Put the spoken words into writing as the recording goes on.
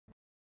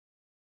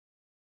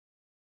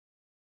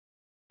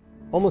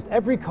Almost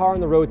every car on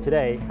the road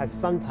today has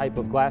some type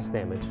of glass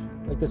damage,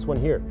 like this one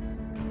here.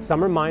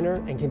 Some are minor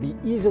and can be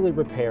easily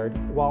repaired,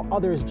 while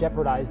others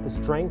jeopardize the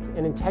strength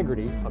and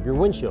integrity of your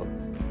windshield.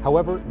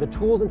 However, the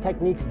tools and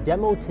techniques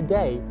demoed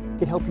today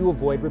can help you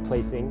avoid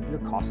replacing your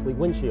costly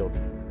windshield.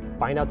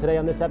 Find out today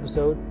on this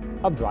episode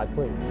of Drive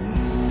Clean.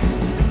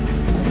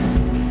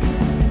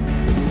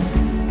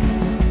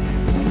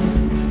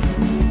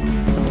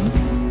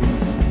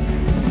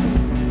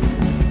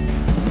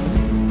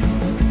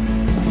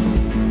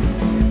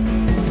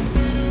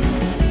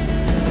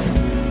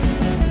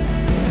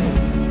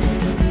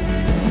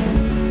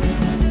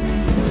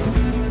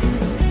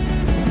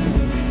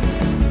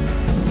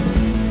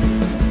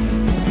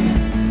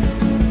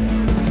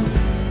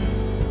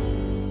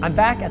 I'm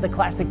back at the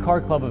Classic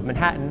Car Club of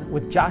Manhattan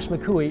with Josh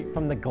McCooey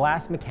from the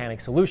Glass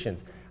Mechanix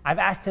Solutions. I've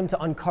asked him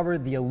to uncover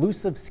the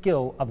elusive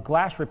skill of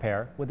glass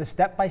repair with a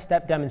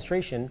step-by-step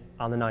demonstration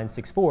on the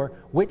 964,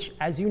 which,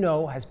 as you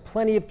know, has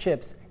plenty of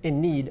chips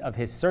in need of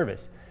his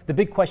service. The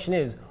big question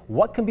is,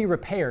 what can be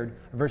repaired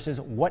versus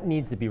what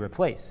needs to be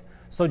replaced?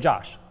 So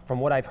Josh, from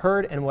what I've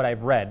heard and what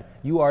I've read,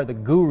 you are the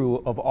guru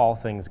of all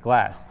things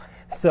glass.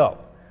 So,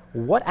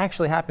 what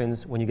actually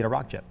happens when you get a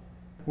rock chip?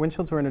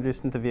 Windshields were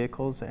introduced into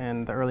vehicles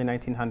in the early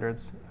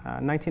 1900s.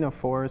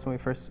 1904 is when we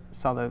first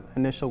saw the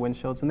initial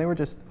windshields, and they were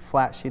just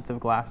flat sheets of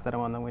glass that are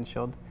on the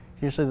windshield.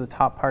 Usually the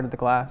top part of the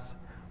glass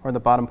or the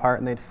bottom part,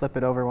 and they'd flip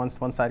it over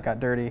once one side got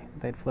dirty.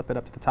 They'd flip it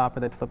up to the top,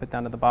 or they'd flip it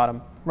down to the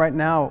bottom. Right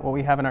now, what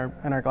we have in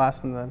our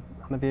glass on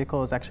the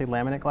vehicle is actually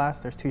laminate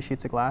glass. There's two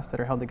sheets of glass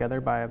that are held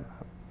together by a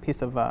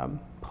piece of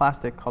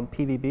plastic called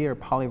PVB, or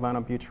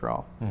polyvinyl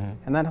butyrol.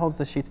 And that holds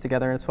the sheets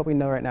together, and it's what we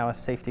know right now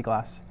as safety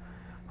glass.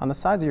 On the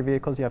sides of your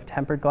vehicles, you have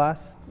tempered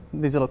glass.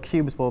 These little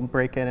cubes will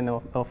break in and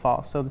they'll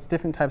fall. So it's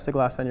different types of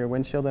glass on your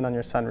windshield and on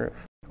your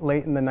sunroof.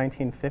 Late in the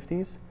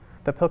 1950s,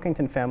 the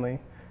Pilkington family,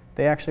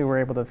 they actually were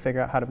able to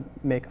figure out how to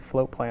make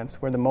float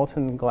plants where the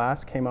molten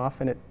glass came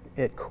off and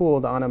it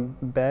cooled on a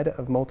bed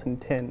of molten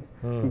tin.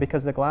 And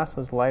because the glass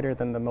was lighter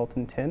than the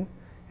molten tin,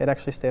 it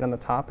actually stayed on the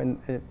top,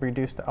 and it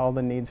reduced all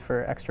the needs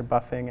for extra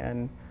buffing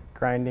and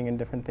grinding and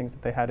different things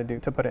that they had to do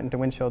to put it into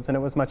windshields, and it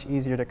was much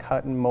easier to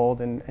cut and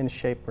mold and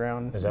shape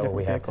around. Is that what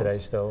we have today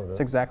still? It's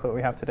exactly what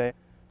we have today.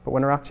 But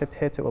when a rock chip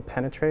hits, it will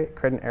penetrate,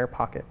 create an air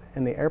pocket,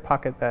 and the air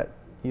pocket that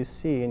you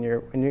see in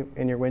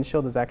your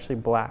windshield is actually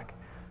black.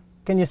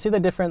 Can you see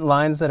the different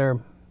lines that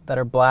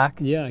are black?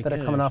 Yeah, that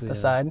are coming off the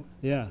side?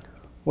 Yeah.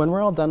 When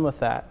we're all done with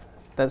that,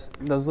 those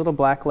little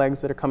black legs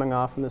that are coming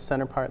off in the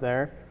center part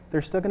there,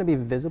 they're still going to be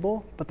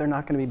visible, but they're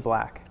not going to be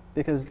black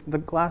because the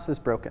glass is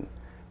broken.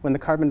 When the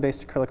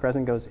carbon-based acrylic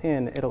resin goes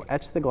in, it'll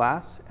etch the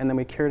glass, and then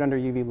we cure it under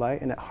UV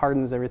light, and it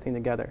hardens everything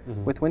together.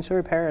 With windshield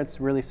repair,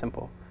 it's really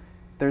simple.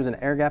 There's an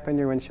air gap in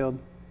your windshield.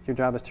 Your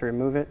job is to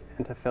remove it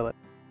and to fill it.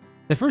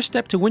 The first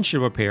step to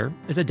windshield repair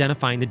is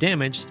identifying the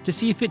damage to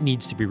see if it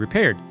needs to be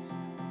repaired.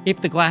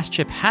 If the glass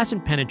chip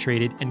hasn't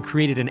penetrated and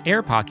created an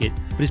air pocket,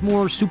 but is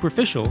more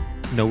superficial,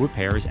 no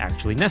repair is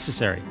actually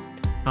necessary.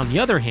 On the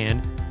other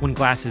hand, when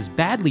glass is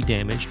badly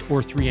damaged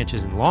or 3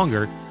 inches and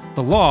longer,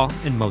 the law,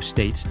 in most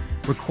states,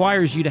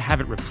 requires you to have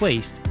it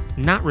replaced,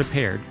 not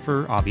repaired,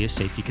 for obvious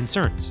safety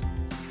concerns.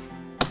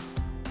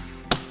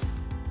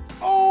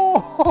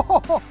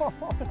 Oh!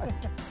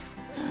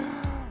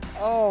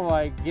 Oh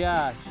my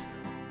gosh.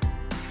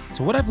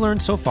 So what I've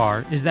learned so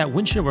far is that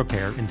windshield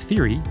repair, in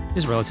theory,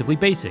 is relatively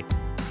basic.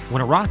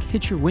 When a rock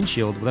hits your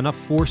windshield with enough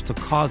force to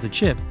cause a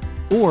chip,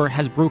 or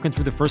has broken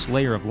through the first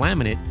layer of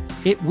laminate,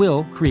 it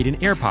will create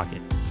an air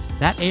pocket.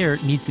 That air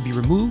needs to be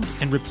removed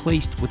and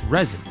replaced with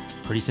resin.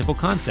 Pretty simple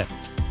concept,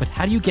 but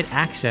how do you get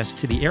access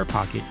to the air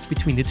pocket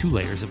between the two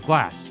layers of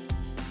glass?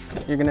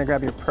 You're going to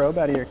grab your probe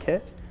out of your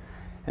kit,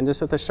 and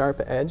just with a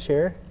sharp edge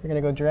here, you're going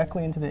to go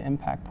directly into the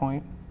impact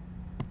point.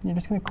 You're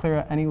just going to clear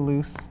out any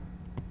loose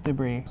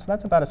debris. So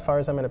that's about as far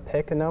as I'm going to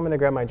pick, and now I'm going to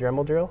grab my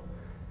Dremel drill,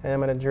 and I'm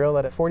going to drill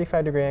at a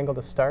 45-degree angle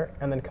to start,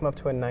 and then come up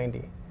to a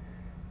 90.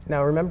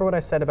 Now remember what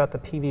I said about the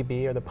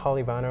PVB, or the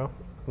polyvinyl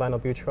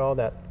butyrol,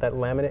 that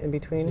laminate in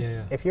between?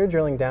 Yeah. If you're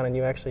drilling down and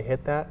you actually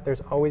hit that,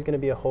 there's always going to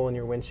be a hole in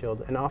your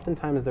windshield, and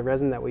oftentimes the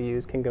resin that we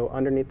use can go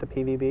underneath the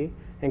PVB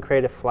and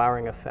create a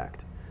flowering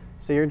effect.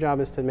 So your job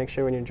is to make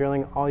sure when you're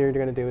drilling, all you're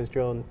going to do is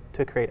drill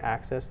to create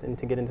access and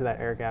to get into that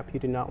air gap. You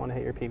do not want to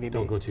hit your PVB.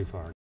 Don't go too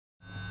far.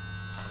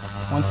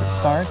 Once it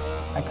starts,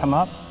 I come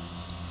up,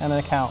 and then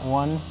I count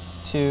 1,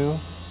 2,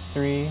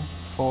 3,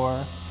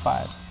 4,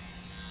 5.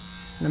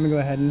 And I'm going to go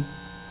ahead and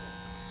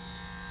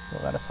pull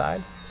that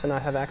aside. So now I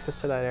have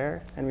access to that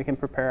air, and we can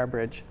prepare our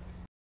bridge.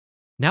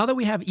 Now that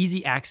we have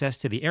easy access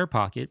to the air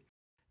pocket,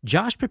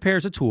 Josh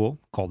prepares a tool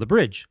called a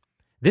bridge.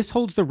 This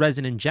holds the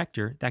resin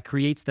injector that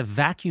creates the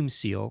vacuum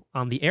seal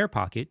on the air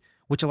pocket,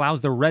 which allows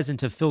the resin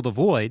to fill the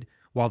void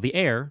while the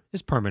air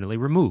is permanently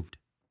removed.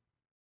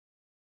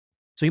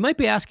 So you might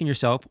be asking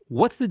yourself,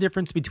 what's the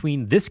difference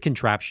between this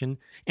contraption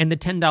and the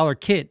 $10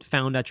 kit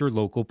found at your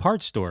local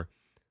parts store?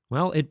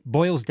 Well, it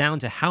boils down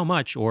to how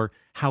much or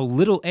how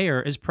little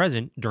air is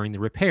present during the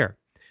repair.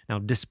 Now,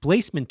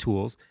 displacement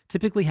tools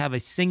typically have a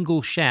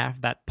single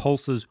shaft that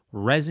pulses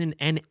resin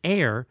and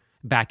air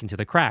back into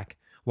the crack,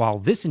 while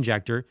this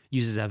injector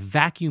uses a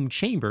vacuum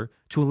chamber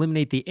to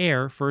eliminate the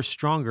air for a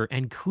stronger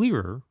and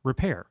clearer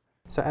repair.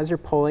 So as you're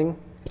pulling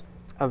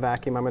a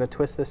vacuum, I'm going to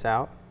twist this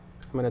out.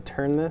 I'm going to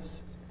turn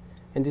this.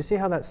 And do you see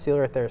how that seal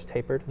right there is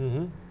tapered?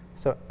 Mm-hmm.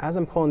 So as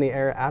I'm pulling the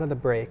air out of the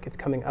brake, it's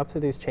coming up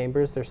through these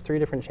chambers. There's 3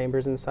 different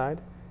chambers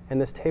inside. And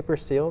this taper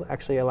seal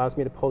actually allows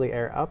me to pull the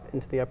air up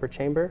into the upper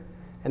chamber.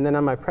 And then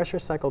on my pressure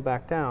cycle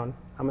back down,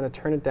 I'm going to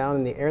turn it down,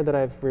 and the air that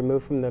I've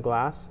removed from the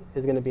glass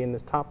is going to be in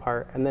this top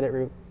part. And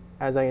then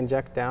as I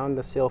inject down,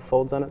 the seal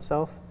folds on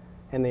itself,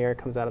 and the air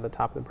comes out of the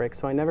top of the brake.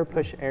 So I never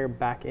push air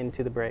back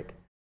into the brake.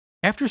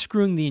 After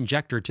screwing the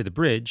injector to the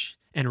bridge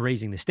and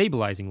raising the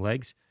stabilizing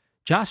legs,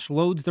 Josh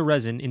loads the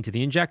resin into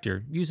the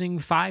injector using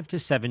 5 to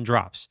 7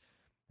 drops.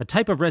 The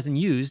type of resin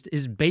used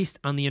is based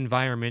on the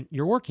environment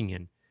you're working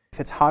in. If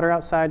it's hotter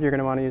outside, you're going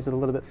to want to use a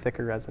little bit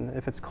thicker resin.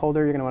 If it's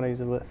colder, you're going to want to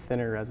use a little bit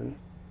thinner resin.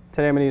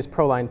 Today I'm going to use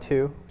Proline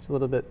 2, which is a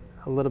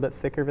little bit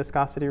thicker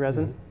viscosity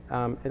resin.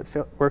 Mm-hmm.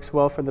 It works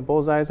well for the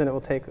bullseyes, and it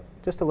will take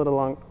just a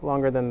little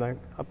longer than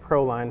a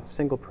Proline,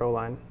 single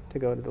Proline, to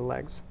go to the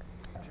legs.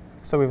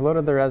 So we've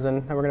loaded the resin,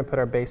 and we're going to put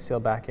our base seal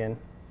back in.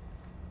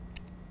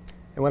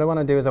 And what I want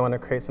to do is I want to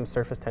create some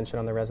surface tension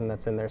on the resin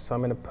that's in there. So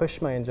I'm going to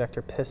push my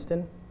injector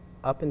piston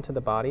up into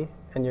the body,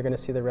 and you're going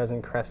to see the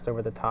resin crest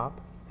over the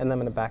top, and then I'm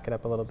going to back it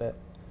up a little bit.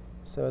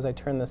 So as I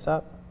turn this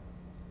up,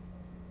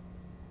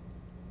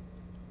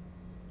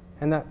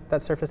 and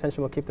that surface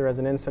tension will keep the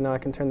resin in, so now I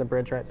can turn the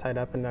bridge right side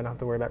up and I don't have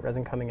to worry about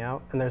resin coming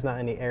out, and there's not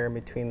any air in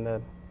between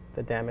the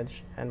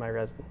damage and my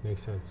resin.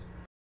 Makes sense.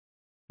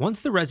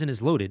 Once the resin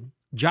is loaded,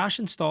 Josh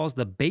installs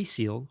the base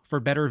seal for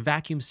better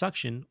vacuum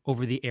suction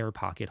over the air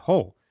pocket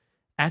hole.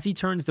 As he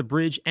turns the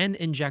bridge and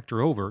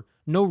injector over,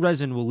 no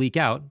resin will leak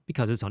out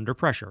because it's under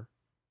pressure.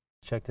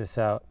 Check this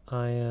out.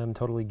 I am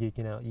totally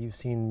geeking out. You've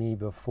seen me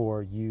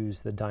before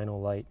use the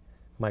Dynolight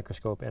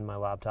microscope in my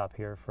laptop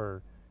here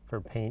for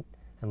paint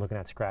and looking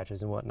at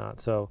scratches and whatnot.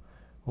 So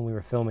when we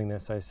were filming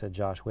this, I said,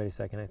 Josh, wait a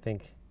second, I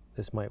think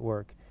this might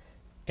work.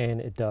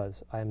 And it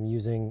does. I'm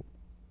using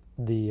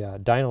the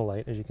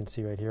Dynolight, as you can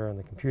see right here on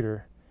the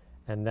computer,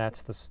 and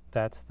that's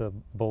the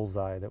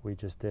bullseye that we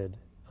just did.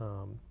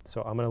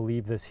 So I'm going to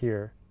leave this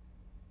here,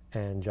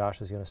 and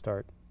Josh is going to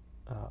start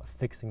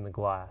fixing the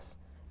glass,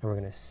 and we're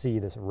going to see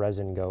this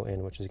resin go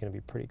in, which is going to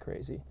be pretty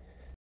crazy.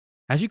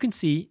 As you can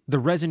see, the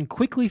resin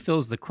quickly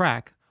fills the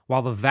crack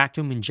while the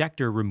vacuum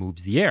injector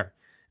removes the air.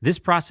 This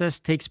process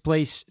takes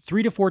place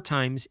 3 to 4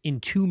 times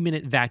in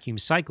 2-minute vacuum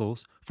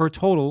cycles for a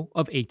total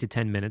of 8 to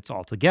 10 minutes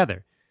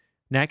altogether.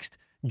 Next,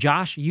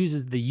 Josh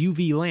uses the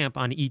UV lamp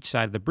on each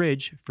side of the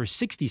bridge for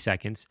 60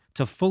 seconds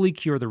to fully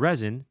cure the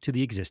resin to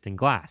the existing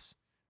glass.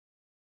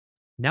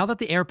 Now that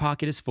the air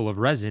pocket is full of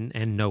resin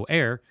and no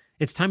air,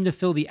 it's time to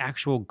fill the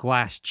actual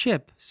glass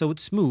chip so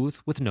it's smooth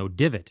with no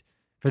divot.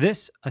 For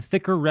this, a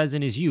thicker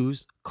resin is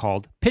used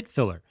called pit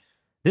filler.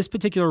 This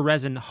particular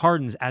resin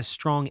hardens as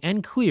strong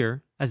and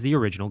clear as the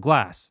original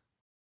glass.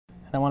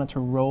 And I want it to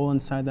roll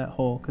inside that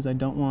hole because I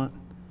don't want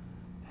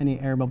any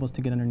air bubbles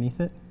to get underneath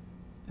it.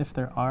 If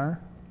there are,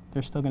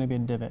 there's still going to be a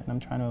divot, and I'm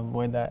trying to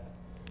avoid that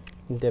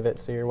divot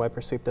so your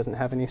wiper sweep doesn't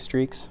have any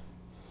streaks.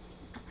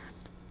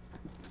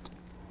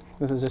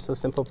 This is just a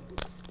simple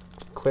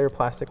clear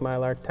plastic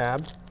Mylar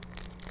tab.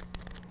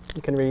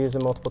 You can reuse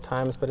them multiple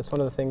times, but it's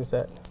one of the things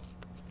that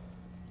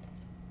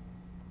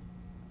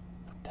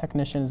a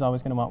technician is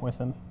always going to want with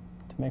him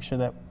to make sure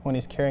that when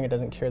he's curing, it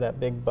doesn't cure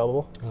that big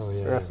bubble. Oh,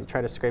 yeah. Or if you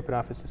try to scrape it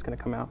off, it's just going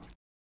to come out.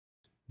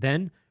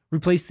 Then,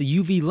 replace the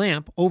UV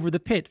lamp over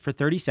the pit for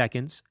 30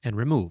 seconds and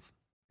remove.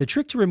 The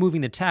trick to removing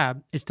the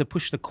tab is to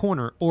push the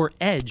corner or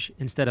edge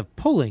instead of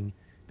pulling,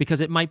 because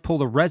it might pull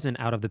the resin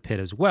out of the pit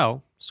as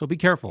well, so be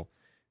careful.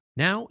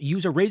 Now,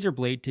 use a razor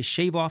blade to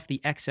shave off the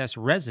excess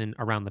resin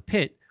around the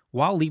pit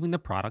while leaving the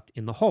product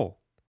in the hole.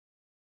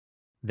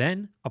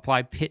 Then,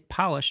 apply pit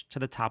polish to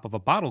the top of a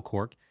bottle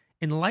cork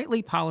and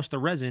lightly polish the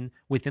resin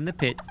within the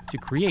pit to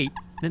create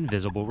an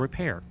invisible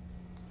repair.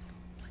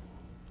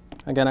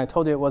 Again, I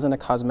told you it wasn't a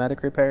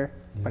cosmetic repair,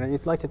 but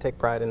I'd like to take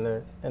pride in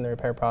the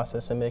repair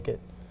process and make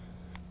it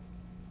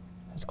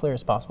as clear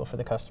as possible for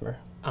the customer.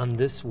 On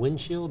this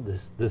windshield,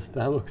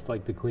 that looks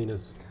like the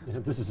cleanest. You know,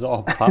 this is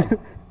all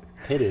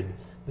pitted.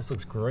 This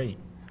looks great.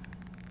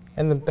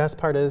 And the best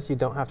part is you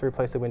don't have to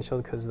replace the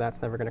windshield because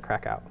that's never going to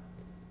crack out.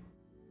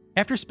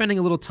 After spending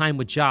a little time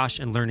with Josh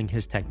and learning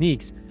his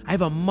techniques, I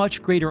have a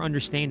much greater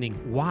understanding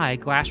why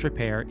glass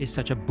repair is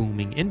such a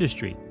booming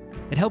industry.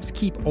 It helps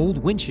keep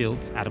old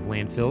windshields out of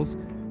landfills,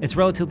 it's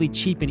relatively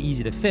cheap and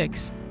easy to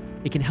fix,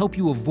 it can help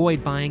you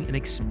avoid buying an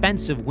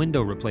expensive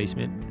window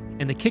replacement,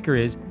 and the kicker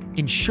is,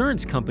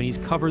 insurance companies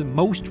cover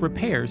most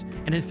repairs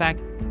and in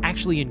fact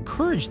actually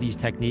encourage these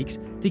techniques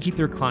to keep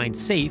their clients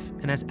safe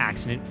and as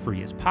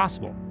accident-free as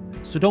possible.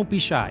 So don't be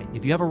shy.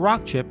 If you have a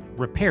rock chip,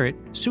 repair it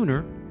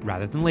sooner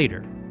rather than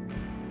later.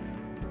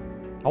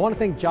 I want to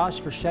thank Josh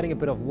for shedding a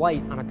bit of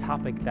light on a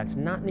topic that's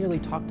not nearly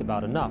talked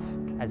about enough,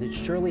 as it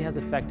surely has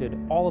affected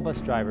all of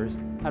us drivers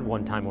at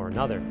one time or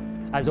another.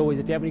 As always,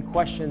 if you have any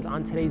questions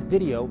on today's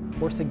video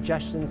or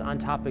suggestions on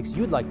topics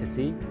you'd like to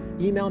see,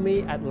 email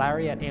me at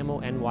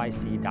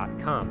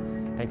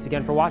larry@ammonyc.com. Thanks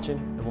again for watching,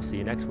 and we'll see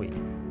you next week.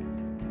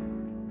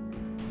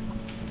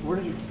 Where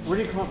did you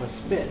come up with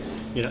spit?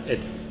 You know,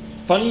 it's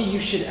funny you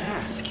should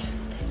ask.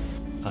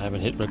 I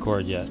haven't hit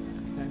record yet.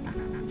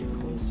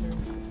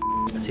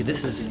 See,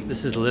 this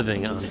is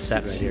living on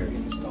set right here.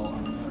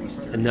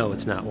 And no,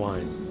 it's not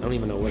wine. I don't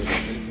even know what it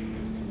is.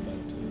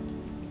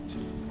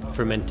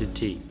 Fermented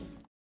tea.